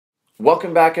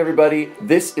Welcome back, everybody.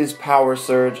 This is Power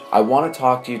Surge. I want to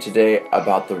talk to you today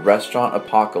about the restaurant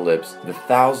apocalypse, the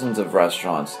thousands of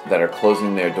restaurants that are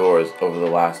closing their doors over the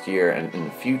last year and in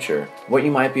the future, what you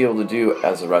might be able to do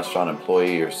as a restaurant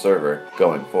employee or server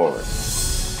going forward.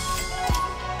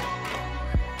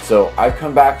 So I've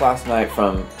come back last night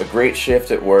from a great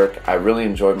shift at work. I really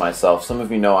enjoyed myself. Some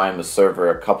of you know I am a server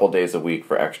a couple days a week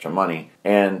for extra money.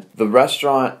 And the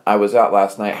restaurant I was at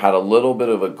last night had a little bit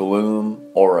of a gloom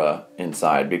aura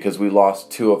inside because we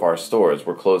lost two of our stores.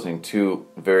 We're closing two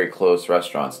very close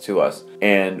restaurants to us.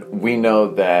 And we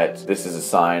know that this is a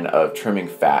sign of trimming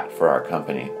fat for our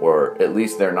company, or at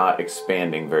least they're not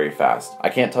expanding very fast. I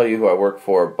can't tell you who I work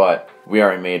for, but we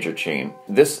are a major chain.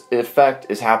 This effect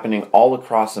is happening all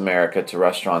across America to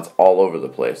restaurants all over the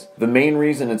place. The main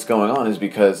reason it's going on is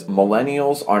because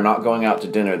millennials are not going out to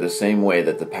dinner the same way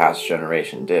that the past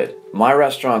generation did. My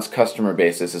restaurant's customer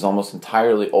basis is almost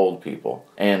entirely old people,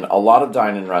 and a lot of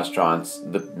dine-in restaurants,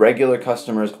 the regular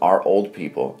customers are old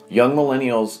people. Young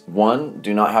millennials, one,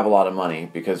 do not have a lot of money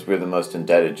because we're the most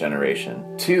indebted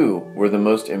generation. Two, we're the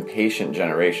most impatient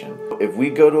generation. If we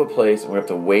go to a place and we have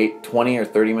to wait 20 or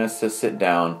 30 minutes to sit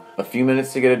down, a few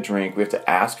minutes to get a drink, we have to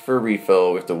ask for a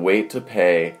refill, we have to wait to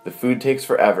pay, the food takes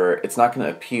forever, it's not going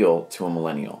to appeal to a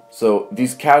millennial. So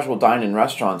these casual dine-in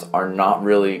restaurants are not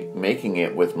really making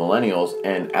it with millennials,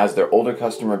 and as their older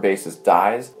customer basis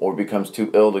dies or becomes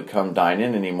too ill to come dine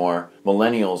in anymore,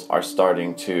 millennials are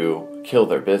starting to kill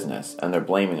their business and they're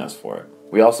blaming us for it.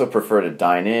 We also prefer to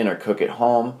dine in or cook at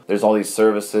home. There's all these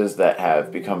services that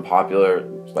have become popular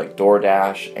like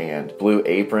DoorDash and Blue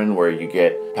Apron, where you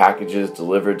get packages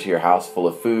delivered to your house full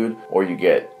of food, or you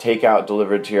get takeout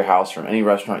delivered to your house from any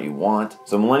restaurant you want.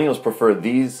 So millennials prefer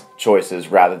these choices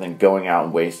rather than going out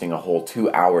and wasting a whole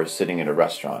 2 hours sitting at a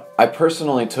restaurant. I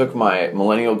personally took my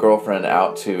millennial girlfriend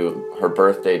out to her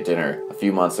birthday dinner a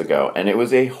few months ago, and it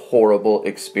was a horrible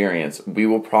experience. We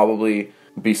will probably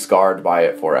be scarred by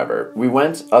it forever. We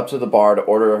went up to the bar to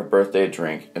order her birthday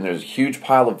drink, and there's a huge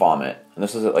pile of vomit, and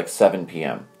this was at like 7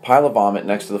 p.m. Pile of vomit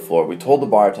next to the floor. We told the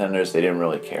bartenders, they didn't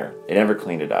really care. They never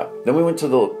cleaned it up. Then we went to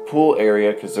the pool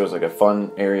area because there was like a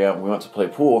fun area. We went to play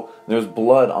pool, and there was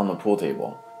blood on the pool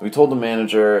table. We told the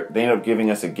manager, they ended up giving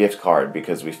us a gift card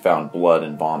because we found blood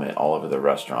and vomit all over the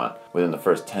restaurant within the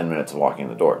first 10 minutes of walking in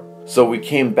the door. So we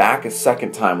came back a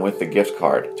second time with the gift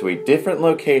card to a different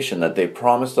location that they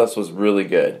promised us was really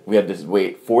good. We had to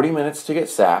wait 40 minutes to get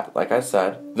sat, like I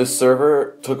said. The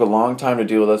server took a long time to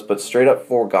deal with us, but straight up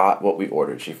forgot what we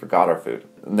ordered. She forgot our food.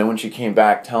 And then when she came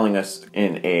back telling us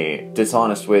in a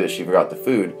dishonest way that she forgot the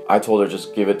food, I told her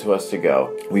just give it to us to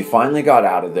go. We finally got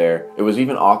out of there. It was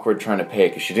even awkward trying to pay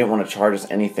because she didn't want to charge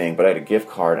us anything, but I had a gift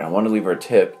card and I wanted to leave her a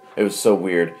tip. It was so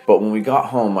weird. But when we got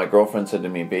home, my girlfriend said to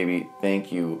me, "Baby,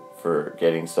 thank you for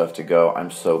getting stuff to go.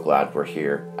 I'm so glad we're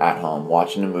here at home,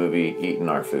 watching a movie, eating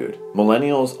our food."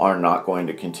 Millennials are not going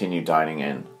to continue dining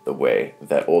in the way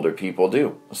that older people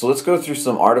do. So let's go through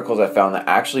some articles I found that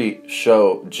actually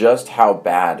show just how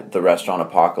bad the restaurant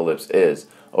apocalypse is.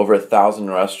 Over 1,000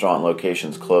 restaurant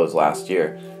locations closed last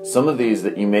year. Some of these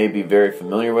that you may be very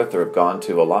familiar with or have gone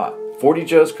to a lot. 40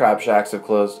 Joe's Crab Shacks have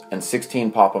closed, and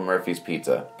 16 Papa Murphy's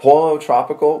Pizza. Polo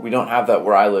Tropical, we don't have that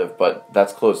where I live, but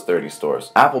that's closed 30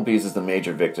 stores. Applebee's is the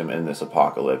major victim in this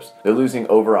apocalypse. They're losing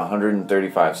over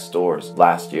 135 stores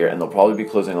last year, and they'll probably be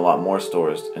closing a lot more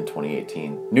stores in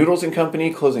 2018. Noodles &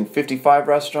 Company closing 55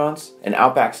 restaurants, and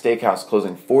Outback Steakhouse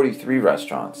closing 43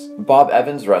 restaurants. Bob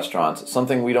Evans Restaurants,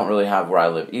 something we don't really have where I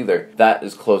live either, that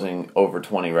is closing over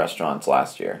 20 restaurants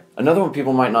last year. Another one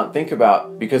people might not think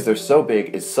about because they're so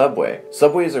big is Subway.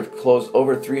 Subways have closed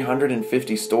over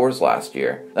 350 stores last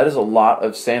year. That is a lot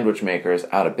of sandwich makers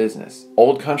out of business.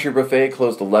 Old Country Buffet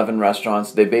closed 11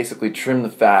 restaurants. They basically trimmed the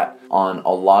fat on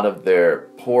a lot of their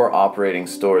poor operating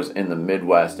stores in the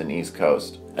Midwest and East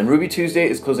Coast. And Ruby Tuesday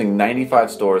is closing 95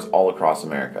 stores all across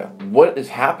America. What is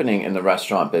happening in the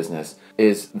restaurant business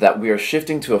is that we are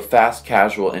shifting to a fast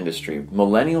casual industry.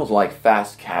 Millennials like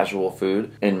fast casual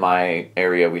food. In my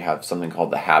area, we have something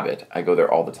called The Habit. I go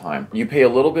there all the time. You pay a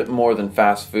little bit more than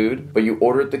fast food, but you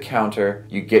order at the counter,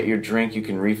 you get your drink, you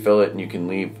can refill it, and you can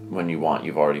leave when you want.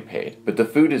 You've already paid. But the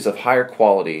food is of higher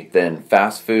quality than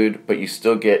fast food, but you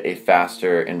still get a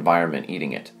faster environment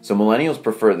eating it. So millennials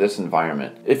prefer this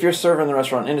environment. If you're serving in the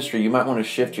restaurant industry, you might want to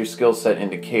shift your skill set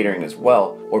into catering as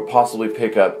well, or possibly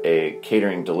pick up a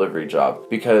catering delivery job,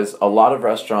 because a lot of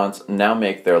restaurants now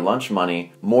make their lunch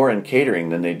money more in catering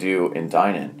than they do in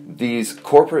dine-in. These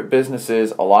corporate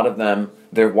businesses, a lot of them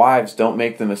their wives don't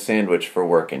make them a sandwich for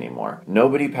work anymore.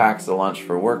 Nobody packs the lunch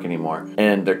for work anymore.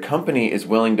 And their company is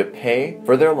willing to pay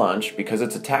for their lunch because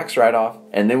it's a tax write-off,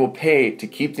 and they will pay to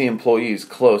keep the employees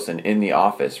close and in the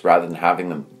office rather than having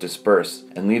them disperse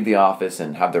and leave the office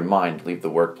and have their mind leave the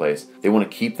workplace. They want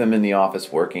to keep them in the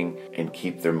office working and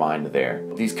keep their mind there.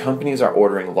 These companies are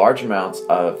ordering large amounts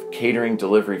of catering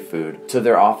delivery food to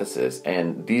their offices,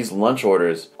 and these lunch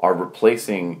orders are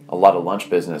replacing a lot of lunch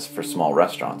business for small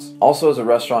restaurants. Also, as a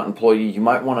restaurant employee, you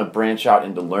might want to branch out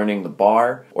into learning the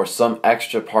bar or some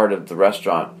extra part of the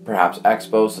restaurant, perhaps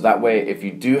expo, so that way if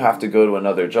you do have to go to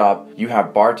another job, you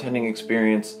have bartending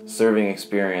experience, serving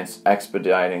experience,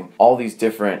 expediting, all these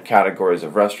different categories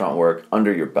of restaurant work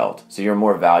under your belt, so you're a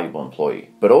more valuable employee.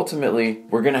 But ultimately,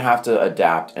 we're going to have to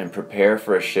adapt and prepare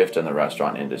for a shift in the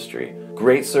restaurant industry.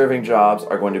 Great serving jobs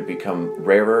are going to become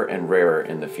rarer and rarer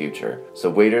in the future. So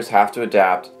waiters have to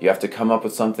adapt. You have to come up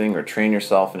with something or train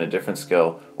yourself in a different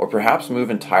skill, or perhaps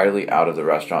move entirely out of the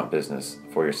restaurant business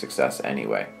for your success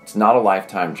anyway. It's not a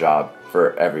lifetime job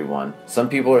for everyone. Some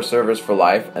people are servers for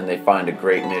life and they find a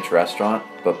great niche restaurant,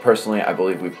 but personally I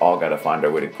believe we've all got to find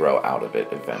our way to grow out of it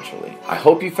eventually. I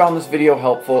hope you found this video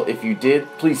helpful. If you did,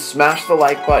 please smash the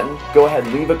like button. Go ahead,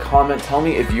 leave a comment. Tell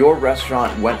me if your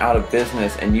restaurant went out of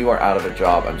business and you are out of a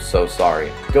job. I'm so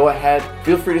sorry. Go ahead,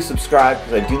 feel free to subscribe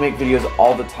because I do make videos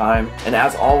all the time. And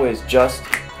as always, just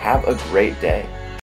have a great day.